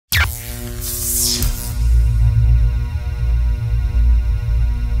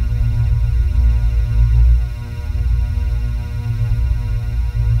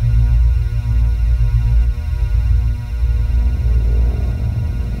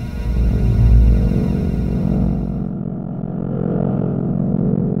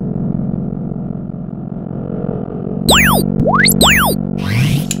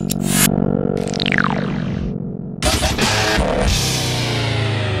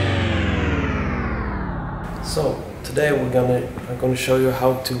So today I'm gonna show you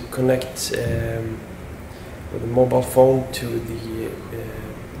how to connect with a mobile phone to the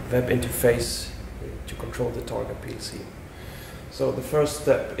web interface to control the Targa PLC. So the first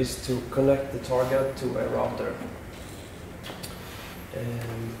step is to connect the Targa to a router.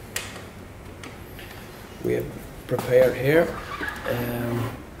 We have prepared here,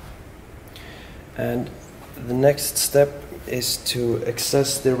 and the next step is to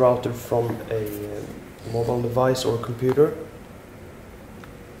access the router from a mobile device or computer.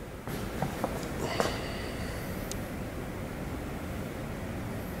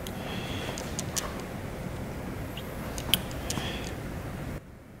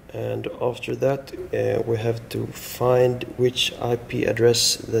 And after that we have to find which IP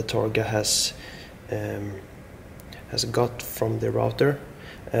address the Targa has got from the router,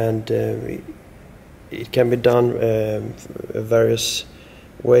 and it can be done various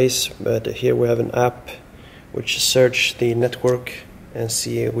ways, but here we have an app which search the network and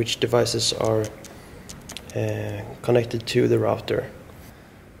see which devices are connected to the router.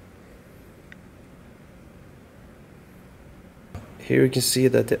 Here you can see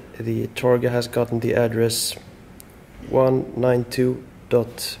that the Targa has gotten the address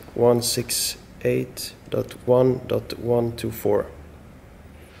 192.168.1.124,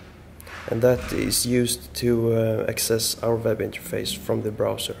 and that is used to access our web interface from the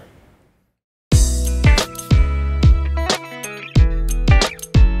browser.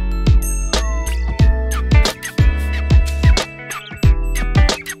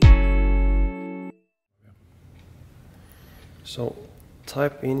 So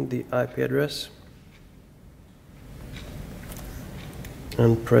type in the IP address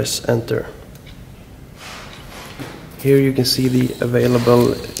and press enter. Here you can see the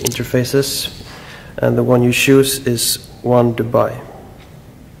available interfaces, and the one you choose is one Dubai.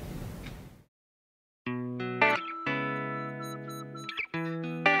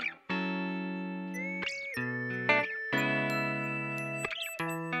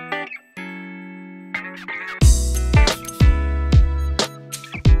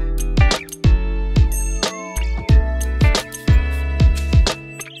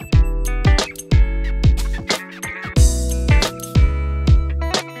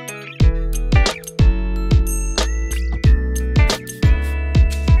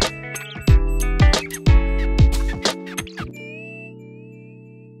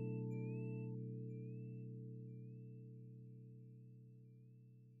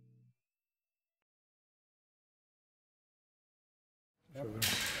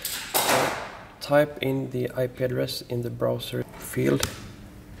 Type in the IP address in the browser field,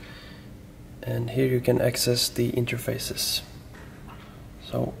 and here you can access the interfaces.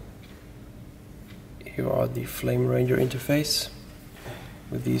 So here are the Flame Ranger interface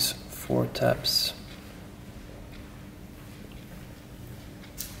with these 4 tabs.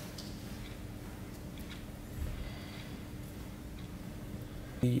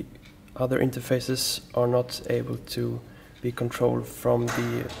 The other interfaces are not able to be controlled from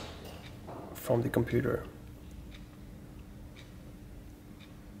the computer.